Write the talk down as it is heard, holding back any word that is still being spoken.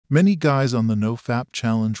Many guys on the NoFap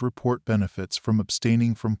challenge report benefits from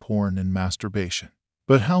abstaining from porn and masturbation.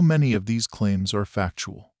 But how many of these claims are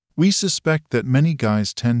factual? We suspect that many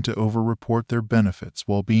guys tend to over-report their benefits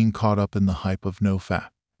while being caught up in the hype of NoFap.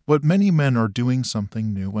 But many men are doing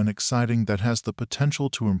something new and exciting that has the potential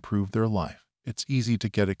to improve their life. It's easy to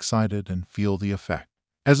get excited and feel the effect.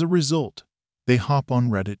 As a result, they hop on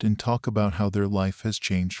Reddit and talk about how their life has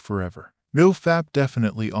changed forever. NoFap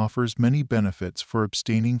definitely offers many benefits for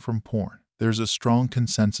abstaining from porn. There's a strong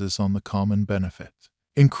consensus on the common benefits.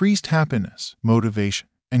 Increased happiness, motivation,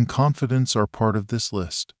 and confidence are part of this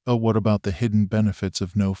list. What about the hidden benefits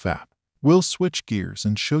of NoFap? We'll switch gears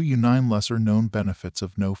and show you 9 lesser-known benefits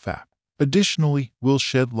of NoFap. Additionally, we'll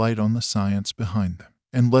shed light on the science behind them.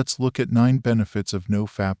 And let's look at 9 benefits of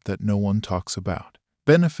NoFap that no one talks about.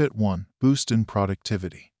 Benefit 1. Boost in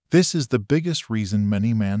productivity. This is the biggest reason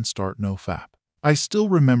many men start NoFap. I still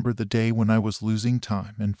remember the day when I was losing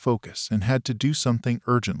time and focus and had to do something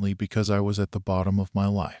urgently because I was at the bottom of my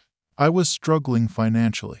life. I was struggling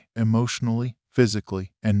financially, emotionally,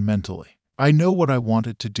 physically, and mentally. I know what I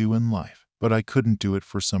wanted to do in life, but I couldn't do it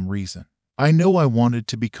for some reason. I know I wanted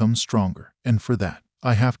to become stronger, and for that,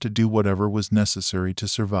 I have to do whatever was necessary to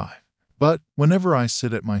survive. But whenever I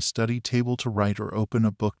sit at my study table to write or open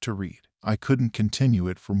a book to read, I couldn't continue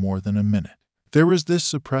it for more than a minute. There was this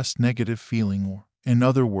suppressed negative feeling, or, in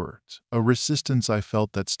other words, a resistance I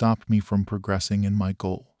felt that stopped me from progressing in my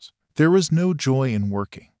goals. There was no joy in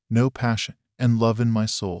working, no passion, and love in my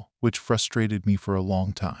soul, which frustrated me for a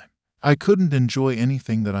long time. I couldn't enjoy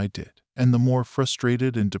anything that I did, and the more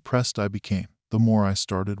frustrated and depressed I became, the more I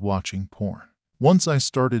started watching porn. Once I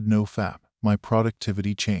started NoFap, my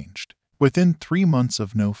productivity changed. Within 3 months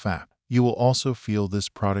of NoFap, you will also feel this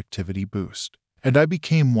productivity boost. And I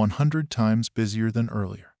became 100 times busier than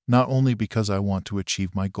earlier, not only because I want to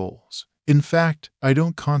achieve my goals. In fact, I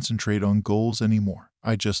don't concentrate on goals anymore.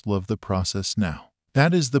 I just love the process now.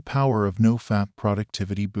 That is the power of NoFap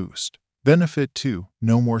productivity boost. Benefit 2.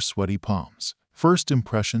 No more sweaty palms. First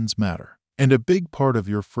impressions matter. And a big part of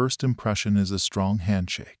your first impression is a strong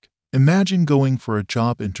handshake. Imagine going for a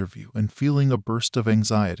job interview and feeling a burst of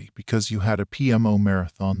anxiety because you had a PMO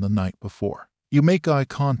marathon the night before. You make eye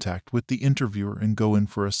contact with the interviewer and go in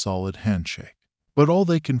for a solid handshake. But all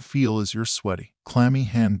they can feel is your sweaty, clammy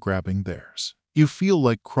hand grabbing theirs. You feel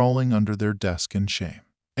like crawling under their desk in shame.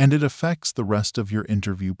 And it affects the rest of your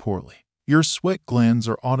interview poorly. Your sweat glands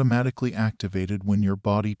are automatically activated when your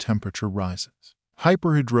body temperature rises.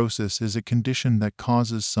 Hyperhidrosis is a condition that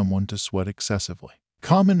causes someone to sweat excessively.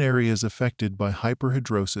 Common areas affected by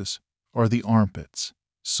hyperhidrosis are the armpits,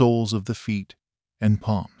 soles of the feet, and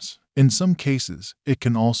palms. In some cases, it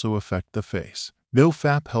can also affect the face.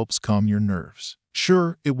 NoFap helps calm your nerves.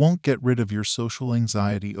 Sure, it won't get rid of your social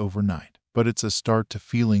anxiety overnight, but it's a start to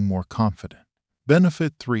feeling more confident.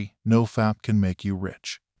 Benefit 3. NoFap can make you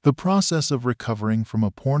rich. The process of recovering from a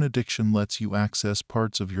porn addiction lets you access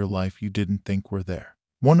parts of your life you didn't think were there.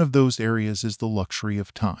 One of those areas is the luxury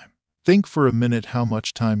of time. Think for a minute how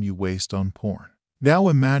much time you waste on porn. Now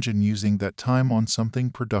imagine using that time on something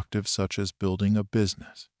productive such as building a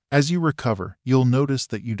business. As you recover, you'll notice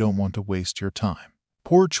that you don't want to waste your time.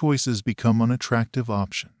 Poor choices become unattractive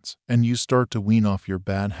options, and you start to wean off your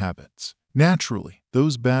bad habits. Naturally,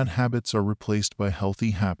 those bad habits are replaced by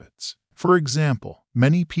healthy habits. For example,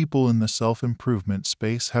 many people in the self-improvement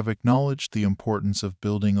space have acknowledged the importance of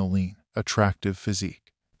building a lean, attractive physique.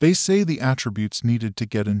 They say the attributes needed to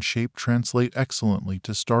get in shape translate excellently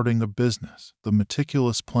to starting a business: the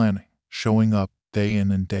meticulous planning, showing up day in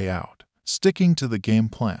and day out, sticking to the game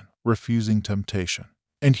plan, refusing temptation.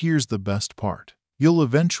 And here's the best part. You'll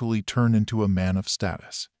eventually turn into a man of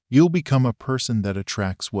status. You'll become a person that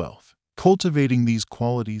attracts wealth. Cultivating these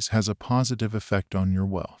qualities has a positive effect on your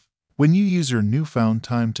wealth. When you use your newfound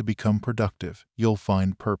time to become productive, you'll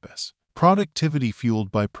find purpose. Productivity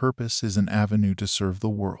fueled by purpose is an avenue to serve the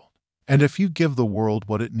world. And if you give the world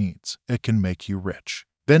what it needs, it can make you rich.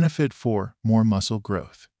 Benefit 4. More muscle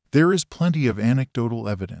growth. There is plenty of anecdotal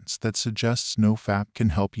evidence that suggests NoFap can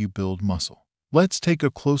help you build muscle. Let's take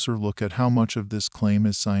a closer look at how much of this claim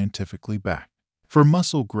is scientifically backed. For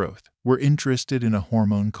muscle growth, we're interested in a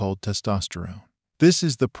hormone called testosterone. This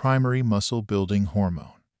is the primary muscle-building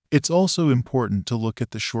hormone. It's also important to look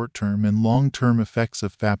at the short-term and long-term effects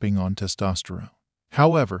of fapping on testosterone.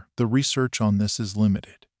 However, the research on this is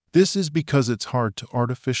limited. This is because it's hard to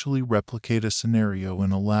artificially replicate a scenario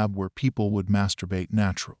in a lab where people would masturbate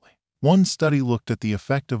naturally. One study looked at the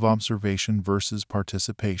effect of observation versus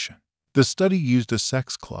participation. The study used a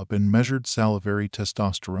sex club and measured salivary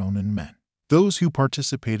testosterone in men. Those who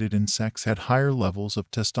participated in sex had higher levels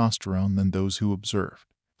of testosterone than those who observed.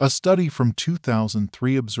 A study from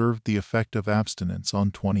 2003 observed the effect of abstinence on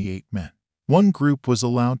 28 men. One group was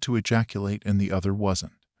allowed to ejaculate and the other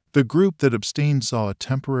wasn't. The group that abstained saw a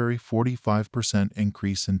temporary 45%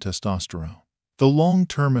 increase in testosterone. The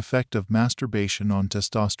long-term effect of masturbation on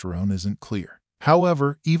testosterone isn't clear.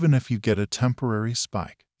 However, even if you get a temporary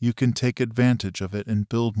spike, you can take advantage of it and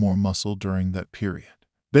build more muscle during that period.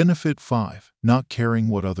 Benefit 5. Not caring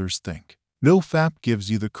what others think. NoFap gives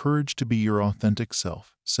you the courage to be your authentic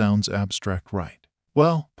self. Sounds abstract, right?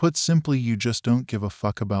 Well, put simply, you just don't give a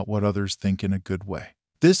fuck about what others think in a good way.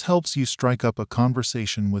 This helps you strike up a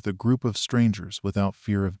conversation with a group of strangers without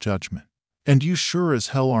fear of judgment. And you sure as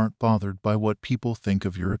hell aren't bothered by what people think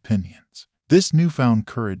of your opinions. This newfound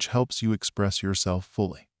courage helps you express yourself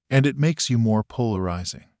fully, and it makes you more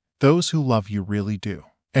polarizing. Those who love you really do.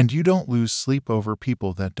 And you don't lose sleep over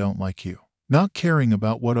people that don't like you. Not caring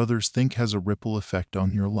about what others think has a ripple effect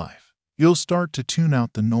on your life. You'll start to tune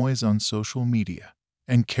out the noise on social media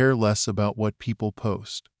and care less about what people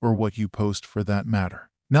post, or what you post for that matter.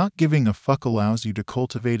 Not giving a fuck allows you to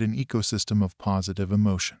cultivate an ecosystem of positive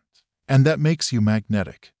emotions. And that makes you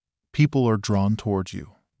magnetic. People are drawn towards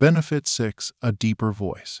you. Benefit 6. A deeper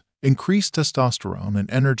voice. Increased testosterone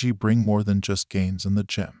and energy bring more than just gains in the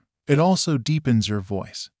gym. It also deepens your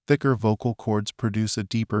voice. Thicker vocal cords produce a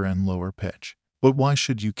deeper and lower pitch. But why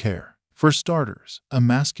should you care? For starters, a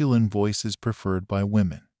masculine voice is preferred by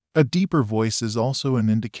women. A deeper voice is also an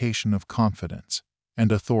indication of confidence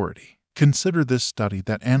and authority. Consider this study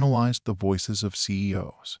that analyzed the voices of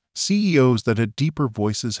CEOs. CEOs that had deeper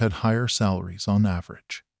voices had higher salaries on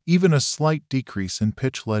average. Even a slight decrease in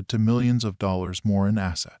pitch led to millions of dollars more in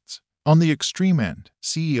assets. On the extreme end,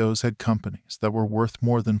 CEOs had companies that were worth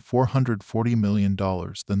more than $440 million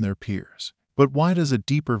than their peers. But why does a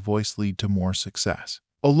deeper voice lead to more success?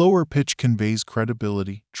 A lower pitch conveys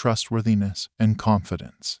credibility, trustworthiness, and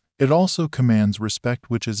confidence. It also commands respect,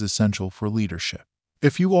 which is essential for leadership.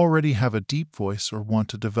 If you already have a deep voice or want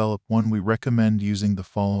to develop one, we recommend using the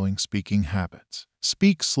following speaking habits.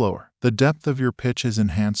 Speak slower. The depth of your pitch is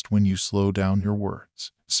enhanced when you slow down your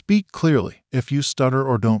words. Speak clearly. If you stutter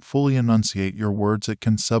or don't fully enunciate your words, it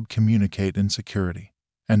can communicate insecurity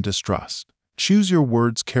and distrust. Choose your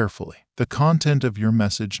words carefully. The content of your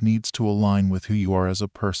message needs to align with who you are as a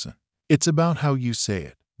person. It's about how you say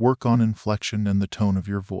it. Work on inflection and the tone of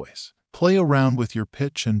your voice. Play around with your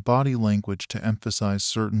pitch and body language to emphasize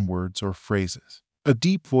certain words or phrases. A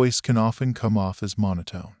deep voice can often come off as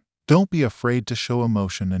monotone. Don't be afraid to show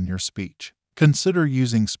emotion in your speech. Consider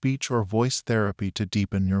using speech or voice therapy to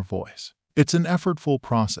deepen your voice. It's an effortful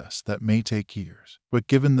process that may take years, but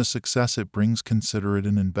given the success it brings, consider it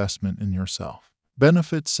an investment in yourself.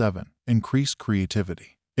 Benefit 7. Increased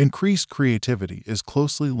creativity. Increased creativity is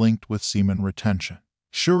closely linked with semen retention.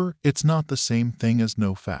 Sure, it's not the same thing as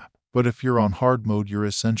NoFap. But if you're on hard mode, you're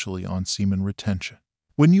essentially on semen retention.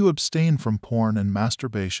 When you abstain from porn and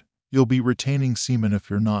masturbation, you'll be retaining semen if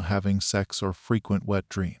you're not having sex or frequent wet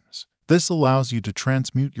dreams. This allows you to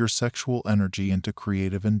transmute your sexual energy into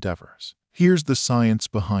creative endeavors. Here's the science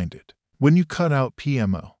behind it. When you cut out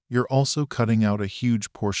PMO, you're also cutting out a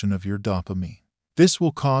huge portion of your dopamine. This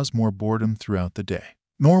will cause more boredom throughout the day.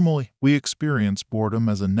 Normally, we experience boredom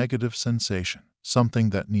as a negative sensation, something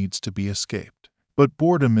that needs to be escaped. But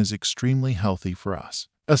boredom is extremely healthy for us.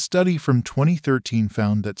 A study from 2013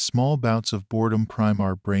 found that small bouts of boredom prime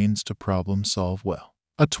our brains to problem solve well.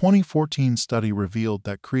 A 2014 study revealed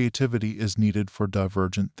that creativity is needed for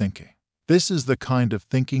divergent thinking. This is the kind of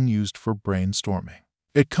thinking used for brainstorming.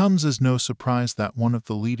 It comes as no surprise that one of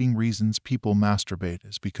the leading reasons people masturbate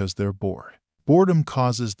is because they're bored. Boredom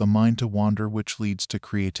causes the mind to wander, which leads to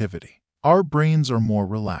creativity. Our brains are more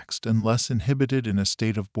relaxed and less inhibited in a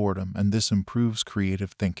state of boredom, and this improves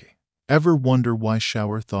creative thinking. Ever wonder why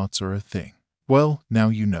shower thoughts are a thing? Well, now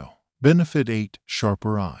you know. Benefit 8.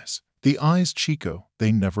 Sharper eyes. The eyes, Chico,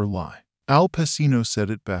 they never lie. Al Pacino said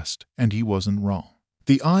it best, and he wasn't wrong.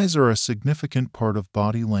 The eyes are a significant part of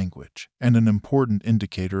body language and an important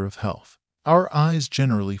indicator of health. Our eyes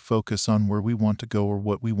generally focus on where we want to go or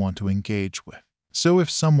what we want to engage with. So if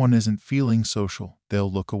someone isn't feeling social,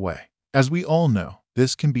 they'll look away. As we all know,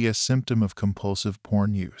 this can be a symptom of compulsive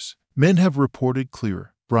porn use. Men have reported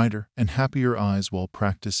clearer, brighter, and happier eyes while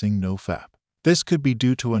practicing NoFap. This could be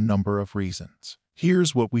due to a number of reasons.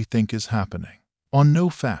 Here's what we think is happening. On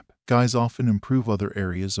NoFap, guys often improve other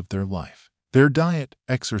areas of their life. Their diet,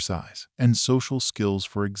 exercise, and social skills,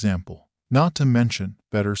 for example. Not to mention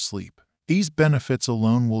better sleep. These benefits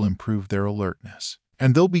alone will improve their alertness,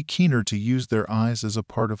 and they'll be keener to use their eyes as a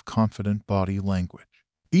part of confident body language.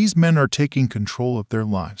 These men are taking control of their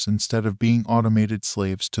lives instead of being automated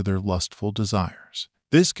slaves to their lustful desires.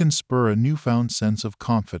 This can spur a newfound sense of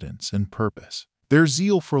confidence and purpose. Their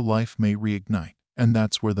zeal for life may reignite, and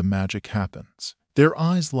that's where the magic happens. Their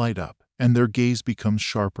eyes light up, and their gaze becomes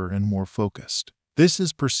sharper and more focused. This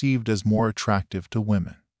is perceived as more attractive to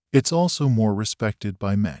women. It's also more respected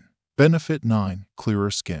by men. Benefit 9.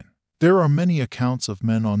 Clearer skin. There are many accounts of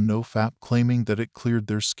men on NoFap claiming that it cleared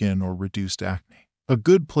their skin or reduced acne. A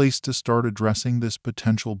good place to start addressing this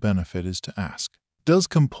potential benefit is to ask, does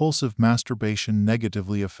compulsive masturbation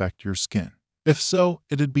negatively affect your skin? If so,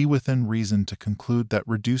 it'd be within reason to conclude that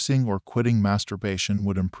reducing or quitting masturbation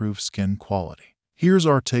would improve skin quality. Here's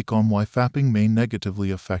our take on why fapping may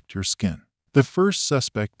negatively affect your skin. The first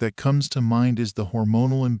suspect that comes to mind is the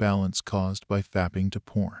hormonal imbalance caused by fapping to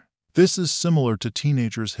porn. This is similar to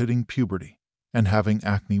teenagers hitting puberty and having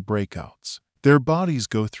acne breakouts. Their bodies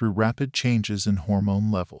go through rapid changes in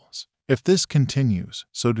hormone levels. If this continues,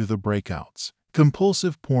 so do the breakouts.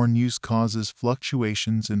 Compulsive porn use causes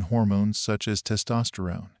fluctuations in hormones such as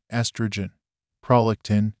testosterone, estrogen,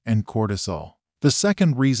 prolactin, and cortisol. The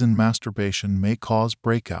second reason masturbation may cause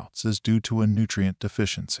breakouts is due to a nutrient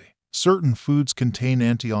deficiency. Certain foods contain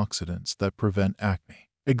antioxidants that prevent acne.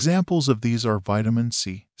 Examples of these are vitamin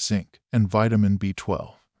C, zinc, and vitamin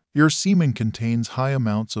B12. Your semen contains high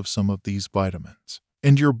amounts of some of these vitamins,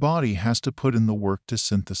 and your body has to put in the work to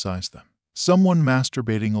synthesize them. Someone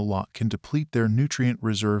masturbating a lot can deplete their nutrient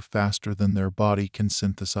reserve faster than their body can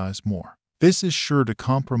synthesize more. This is sure to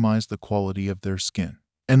compromise the quality of their skin.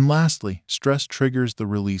 And lastly, stress triggers the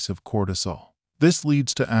release of cortisol. This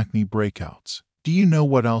leads to acne breakouts. Do you know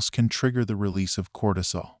what else can trigger the release of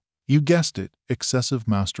cortisol? You guessed it, excessive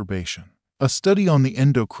masturbation. A study on the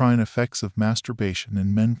endocrine effects of masturbation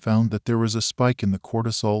in men found that there was a spike in the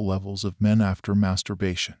cortisol levels of men after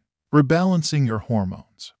masturbation. Rebalancing your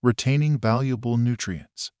hormones, retaining valuable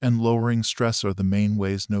nutrients, and lowering stress are the main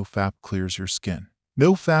ways NoFap clears your skin.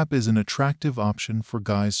 NoFap is an attractive option for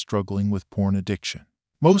guys struggling with porn addiction.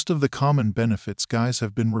 Most of the common benefits guys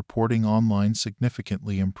have been reporting online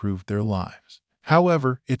significantly improved their lives.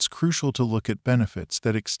 However, it's crucial to look at benefits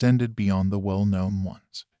that extended beyond the well-known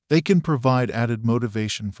ones. They can provide added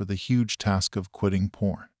motivation for the huge task of quitting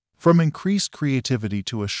porn. From increased creativity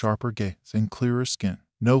to a sharper gaze and clearer skin,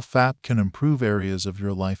 NoFap can improve areas of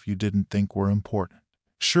your life you didn't think were important.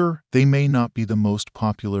 Sure, they may not be the most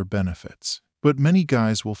popular benefits, but many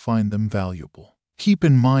guys will find them valuable. Keep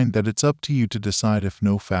in mind that it's up to you to decide if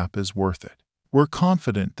NoFap is worth it. We're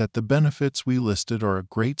confident that the benefits we listed are a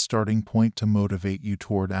great starting point to motivate you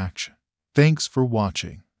toward action. Thanks for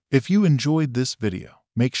watching. If you enjoyed this video,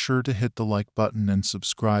 make sure to hit the like button and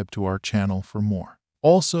subscribe to our channel for more.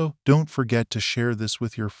 Also, don't forget to share this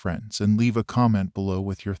with your friends and leave a comment below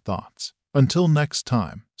with your thoughts. Until next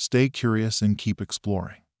time, stay curious and keep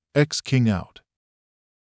exploring. X King out.